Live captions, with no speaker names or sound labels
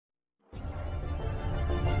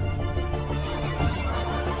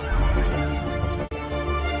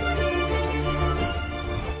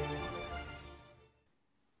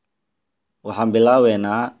Waxaan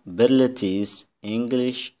bilaabeynaa Berlitz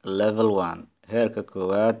English Level 1 heerka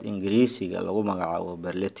koowaad Ingiriisiga lagu magacaabo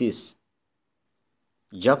Berlitz.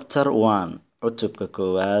 Chapter 1 cutubka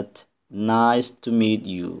koowaad Nice to meet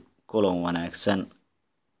you kulan wanaagsan.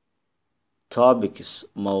 Topics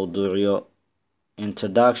mawduucyo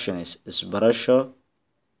Introductions isbarasho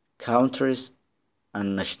Countries and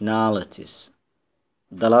nationalities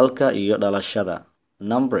dalalka iyo dhalashada.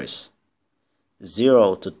 Numbers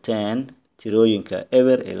 0 to 10 tirooyinka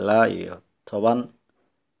eber ilaa iyo 10.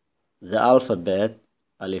 The alphabet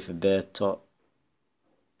alifbeeto.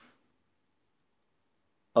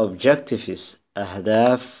 Objectives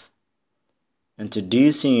ahdaaf.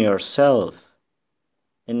 Introducing yourself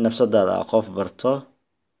in nafsadaada qof barto.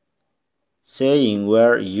 Saying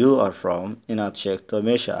where you are from inaad sheegto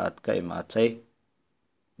meesha aad ka imaatay.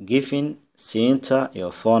 Giving siinta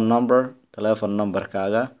your phone number telephone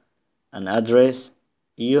numberkaaga, an address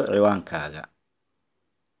iyo ciwaankaaga.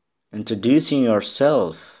 Introducing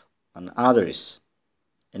yourself and others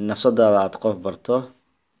in nafsadaada aad qof barto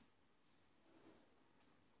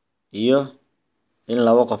iyo in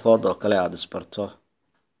laba qofood oo kale aad isbarto.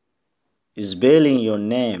 Spelling your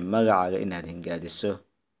name magacaaga inaad hingaadiso.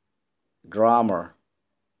 Grammar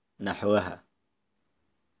naxwaha.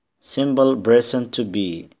 Simple present to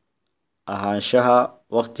be ahaanshaha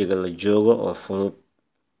waqtiga la joogo oo fudud.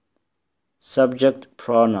 Subject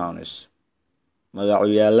pronouns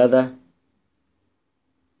magacyaalada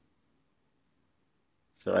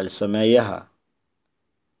ficil sameeyaha.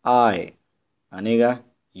 I aniga,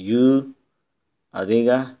 you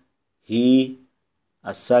adiga, he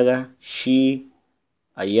asaga, she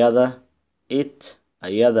ayada, it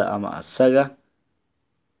ayada ama asaga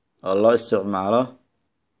oo loo isticmaalo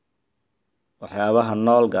waxyaabaha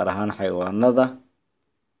nool gaar ahaan xayawaanada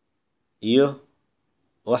iyo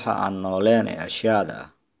waxa aan nooleen ee ashyaada ah.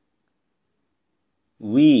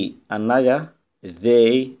 We anaga,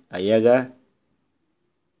 they ayaga.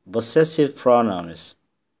 Possessive pronouns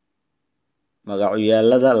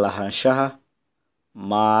magacyaalada lahaanshaha.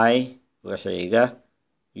 My waxayga,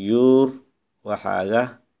 your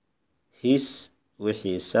waxaaga, his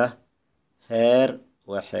wixiisa, her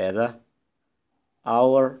waxeeda,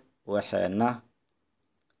 our waxeena,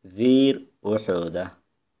 their waxooda.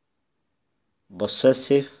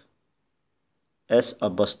 Possessive s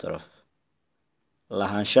apostrophe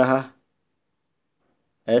lahaanshaha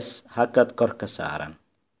s hakad kor ka saaran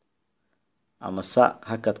ama sa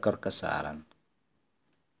hakad kor ka saaran.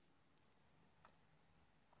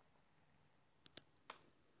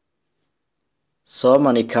 So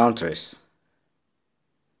many countries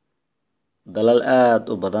dalal aad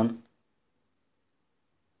u badan.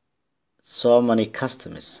 So many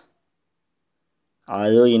customs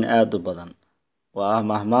caadooyin aad u badan. waa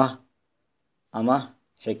mahmaah ama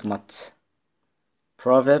xikmad.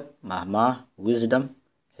 Proverb mahmaah wisdom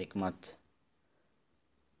xikmad.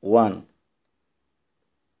 1.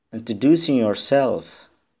 Introducing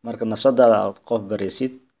yourself marka nafsadaada aad qof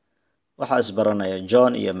barisid waxaa isbaranaya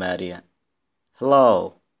John iyo Maria. Hello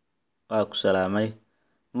waa ku salaamay.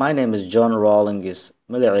 My name is John Rawlings.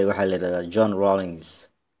 magacayga waxaa la yidhahdaa John Rawlings.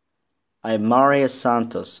 I'm Maria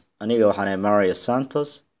Santos. aniga waxaan Maria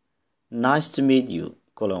Santos. Nice to meet you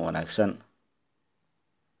kulan wanaagsan.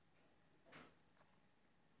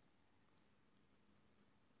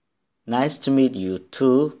 Nice to meet you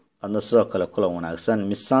too adna sidoo kale kulan wanaagsan.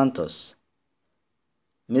 Miss Santos.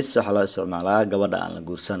 Miss waxaa loo isticmaalaa gabadha aan la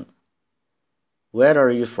guursan. Where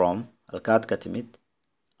are you from halkaad ka timid?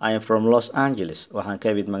 I am from Los Angeles. waxaan ka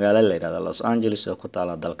imid magaalo la yidhahda Los Angeles oo ku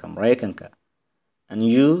taala dalka Mareykanka. And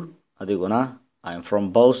you adiguna? I am from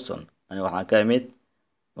Boston. ani waxaan ka imid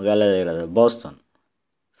magaalo la yidhahda Boston.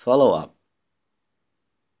 Follow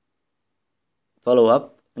up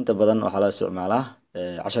inta badan waxaa loo isticmaalaa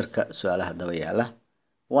casharka su'aalaha daba yaala.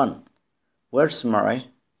 1. Where's Mary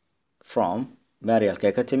from? Mary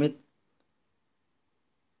halkee ka timid?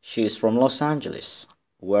 She is from Los Angeles.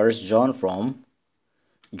 Where's John from?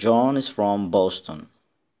 John is from Boston.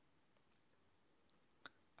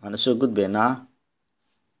 waxaan usoo gudbaynaa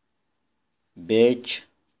page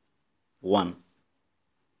 1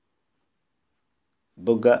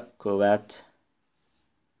 boga koowaad.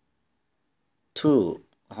 2.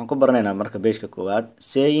 waxaan ku baranaynaa marka pageka koowaad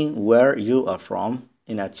saying where you are from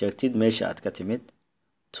inaad sheegtid meesha aad ka timid.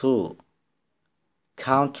 2.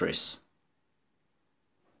 Countries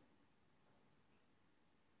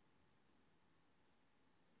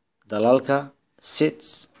dalalka.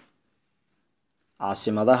 Cities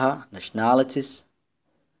caasimadaha. Nationalities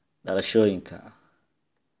dhalashooyinka.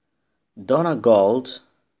 Donna Gold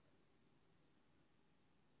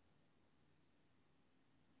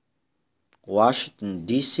Washington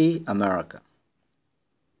DC, America.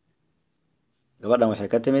 gabadhan waxay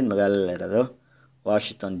ka timid magaalada la yiraahdo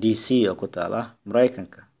Washington DC oo ku taala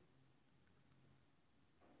Mareykanka.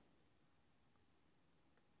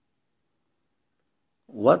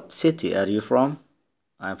 What city are you from?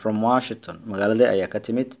 I'm from Washington. magaalada ayaa ka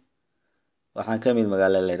timid. waxaan ka mid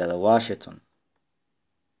magaalada la yiraahdo Washington.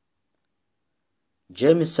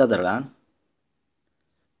 James Sutherland,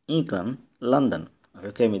 England, London.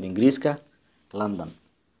 wuxuu ka yimid Ingiriiska, London.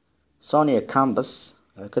 Sonia Cambus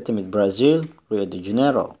wuxuu ka timid Brazil, Rio de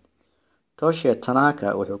Janeiro. Toshio Tanaka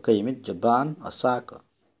wuxuu ka yimid Japan, Osaka.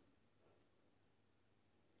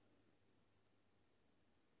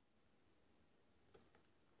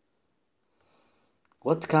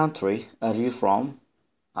 What country are you from?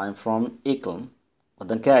 I'm from England.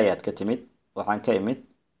 wadankee ayaad ka timid? waxaan ka imid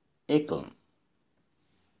England.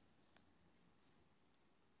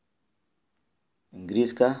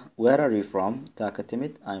 Ingiriiska, where are you from? taa ka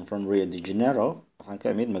timid. I'm from Rio de Janeiro. waxaan ka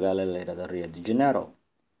imid magaalada la yiraahdo Rio de Janeiro.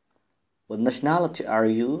 What nationality are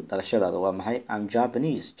you? dhalashadaada waa maxay? I'm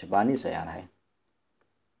Japanese. Japanese ayaan ahay.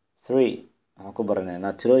 3. waxaan ku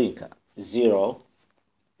baranaynaa tirooyinka 0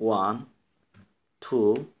 1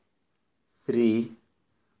 2 3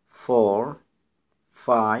 4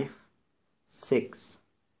 5 6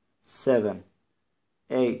 7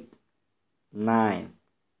 8 9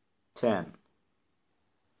 10.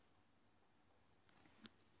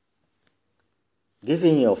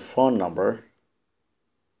 Giving your phone number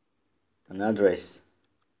and address.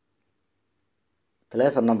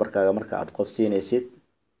 Telephone numberkaaga marka aad qof siinaysid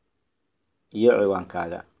iyo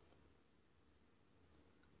ciwaankaaga.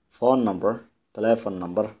 Phone number, telephone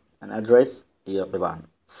number and address iyo ciwaan.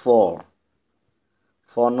 4.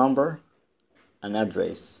 Phone number and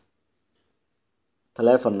address.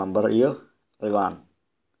 Telephone number iyo ciwaan.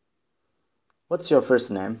 What's your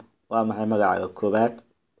first name? waa maxay magacaaga koobaad?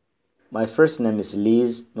 My first name is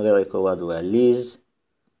Liz. magacayga koowaad waa Liz.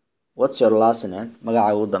 What's your last name?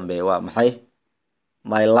 magacaaga ugu dambeeya waa maxay?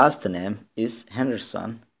 My last name is Henderson.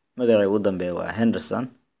 magacayga ugu dambeeya waa Henderson.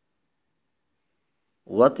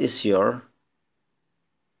 What is your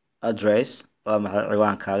address? waa maxay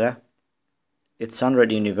ciwaankaaga? It's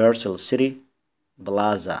 100 Universal City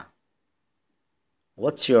Plaza.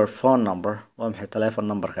 What's your phone number? waa maxay telephone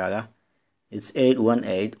numberkaaga? It's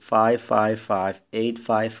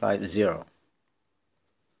 818-555-8550.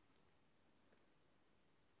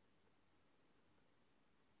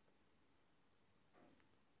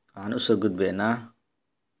 waxaan usoo gudbaynaa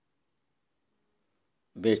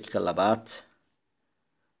page-ka labaad.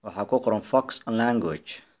 waxaa ku qoran Focus on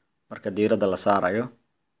Language. marka diiradda la saarayo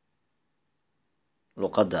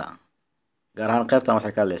luqadda, gaar ahaan qaybtan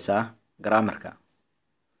waxay ka hadlaysaa grammarka.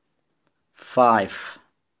 5.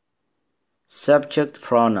 Subject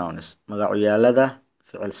pronouns. magacyaalada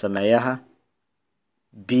ficil sameeyaha.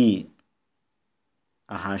 B.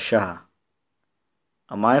 ahaanshaha.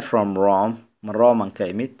 Am I from Rome? ma Roman ka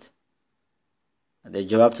imid? hadday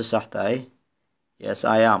jawaabtu sax tahay, yes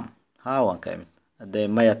I am. haa waan ka imid. hadday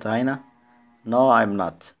maya tahayna, no I'm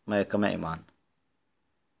not. maya kama imaan.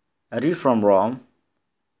 Are you from Rome?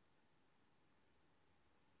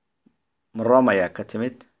 ma Rome ayaa ka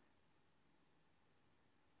timid?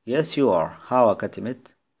 Yes you are. haa waa ka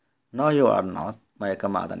timid. No you are not. maya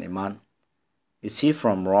kama aadan imaan. Is he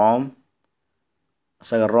from Rome?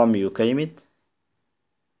 asaga Rome yuu ka yimid?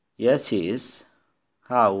 Yes he is.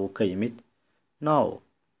 haa wuu ka yimid. No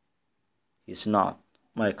he's not.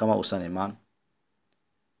 maya kama uusan imaan.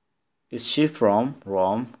 Is she from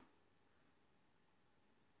Rome?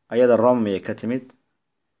 ayada Rome miyay ka timid?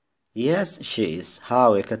 Yes she is. haa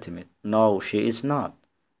way ka timid. No she is not.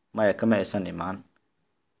 maya kama aysan imaan.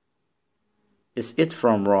 Is it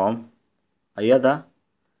from Rome? ayada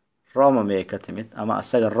Rome miyay ka timid ama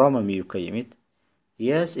asaga Rome miyuu ka yimid?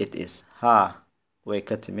 Yes it is. haa way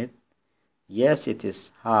ka timid. Yes it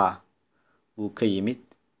is. haa wuu ka yimid.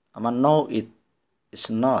 ama no it is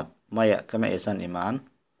not. maya kama aysan imaan.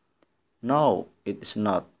 No it is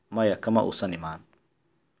not. maya kama uusan imaan.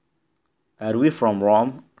 Are we from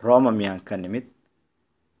Rome? Rome miyaan ka nimid?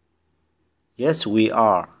 Yes we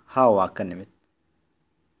are. haa waa ka nimid.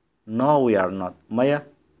 No we are not. maya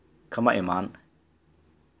kama imaan.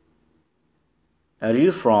 Are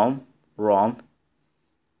you from Rome?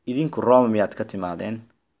 idinku Rome miyaad ka timaadeen?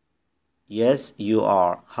 Yes you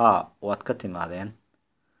are. haa waad ka timaadeen.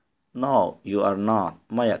 No you are not.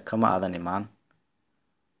 maya kama aadan imaan.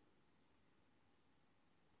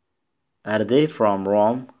 Are they from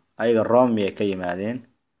Rome? ayaga Rome miyay ka yimaadeen?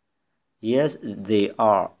 Yes they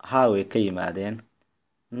are. haa way ka yimaadeen.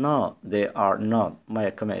 No they are not.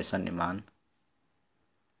 maya kama aysan imaan.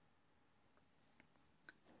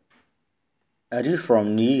 Are you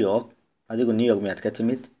from New York? Adigu New York miyaad ka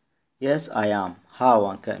timid? Yes, I am. Haa,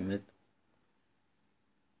 waan ka imid.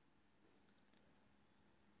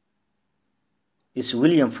 Is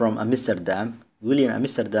William from Amsterdam? William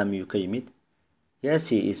Amsterdam miyuu ka yimid? Yes,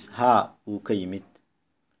 he is. Haa, wuu ka yimid.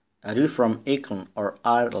 Are you from England or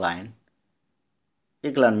Ireland?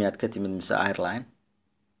 England miyaad ka timid mise Ireland?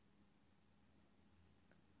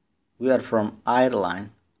 We are from Ireland.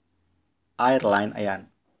 Ireland ayaan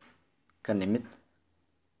ka nimid.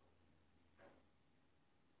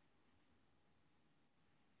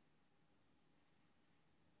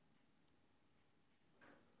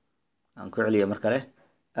 Aan ku celiya mar kale.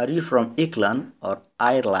 Are you from England or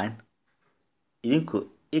Ireland? Idinku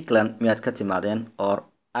England miyaad ka timaadeen or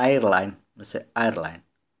Ireland mise Ireland?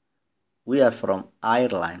 We are from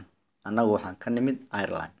Ireland. Annagu waxaan ka nimid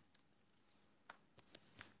Ireland.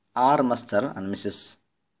 Are Mr. and Mrs.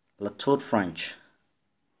 Latour French?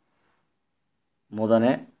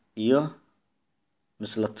 Mudane iyo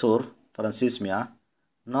Miss Latour Francis miya?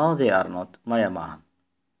 No, they are not. Maya maahan.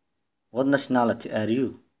 What nationality are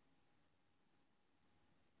you?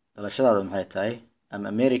 Dhalashadaadu maxay tahay? I'm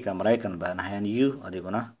American, Maraykan baan ahay. And you,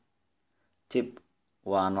 adiguna? Tip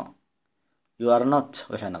waa no. You are not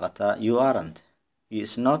waxay noqotaa you aren't. He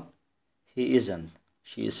is not, he isn't.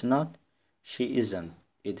 She is not, she isn't.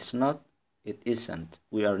 It's not, it isn't.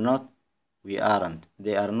 We are not, we aren't.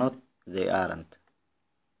 They are not, they aren't.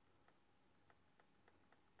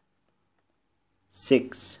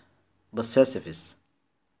 6. Possessives.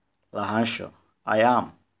 Lahaansho. I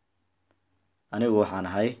am. Anigu waxaan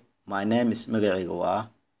ahay. My name is magacaygu waa.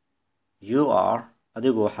 You are.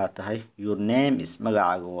 Adigu waxaad tahay. Your name is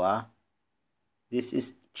magacaagu waa. This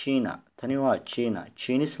is China. Tani waa China.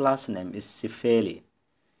 China's last name is Sifeli.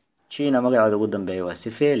 China magaceeda ugu dambeeya waa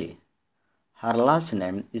Sifeli. Her last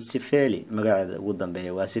name is Sifeli. Magaceeda ugu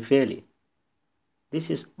dambeeya waa Sifeli. This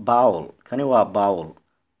is Paul. Kani waa Paul.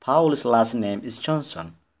 Paul's last name is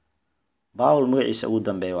Johnson. Paul magaciisa ugu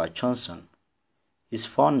dambeeya waa Johnson. His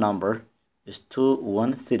phone number is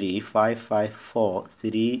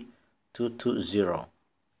 213-554-3220.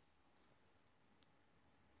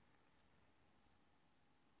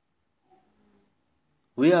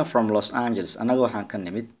 We are from Los Angeles. Anaga waxaan ka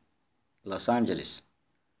nimid Los Angeles.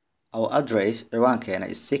 Our address ciwaankeena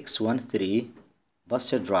is 613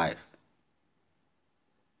 Buster Drive.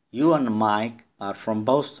 You and Mike are from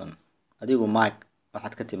Boston. Adigu Mike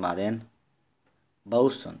waxaad ka timaadeen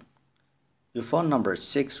Boston. Your phone number is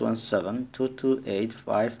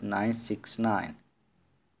 617-228-5969.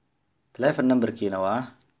 Telephone numberkiina waa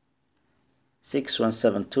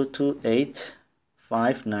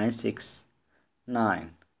 617-228-5969.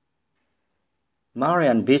 Mary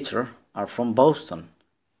and Peter are from Boston.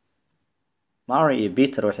 Mary iyo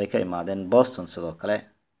Peter waxay ka imaadeen Boston sidoo kale.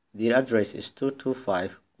 Their address is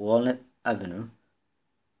 225 Walnut Avenue.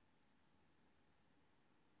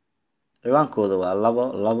 Ciwaankooda waa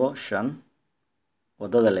 225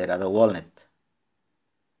 wadada la yiraahdo Walnut.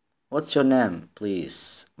 What's your name,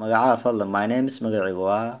 please? Magacaa fadlan. My name is magacaygu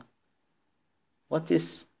waa. What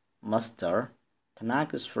is Master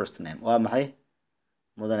Tanaka's first name? Waa maxay?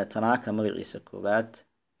 Mudane Tanaka magaciisa koowaad.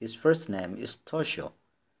 His first name is Toshio.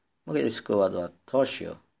 Magaciisa koowaad waa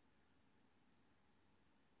Toshio.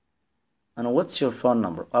 And what's your phone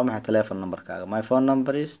number? Waa maxay telephone numberkaaga? My phone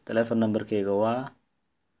number is telephone numberkayga waa.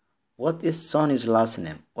 What is Sonia's last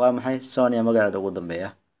name? Waa maxay Sonia magaceeda ugu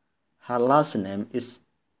dambeeya? Her last name is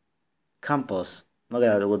Campos.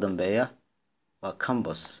 Magaceeda ugu dambeeya waa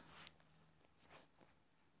Campos.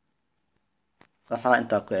 Waxaa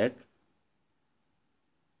intaa ku eg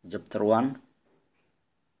Chapter 1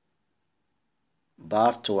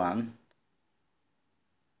 Part 1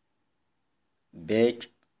 Page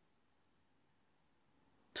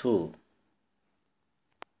 2.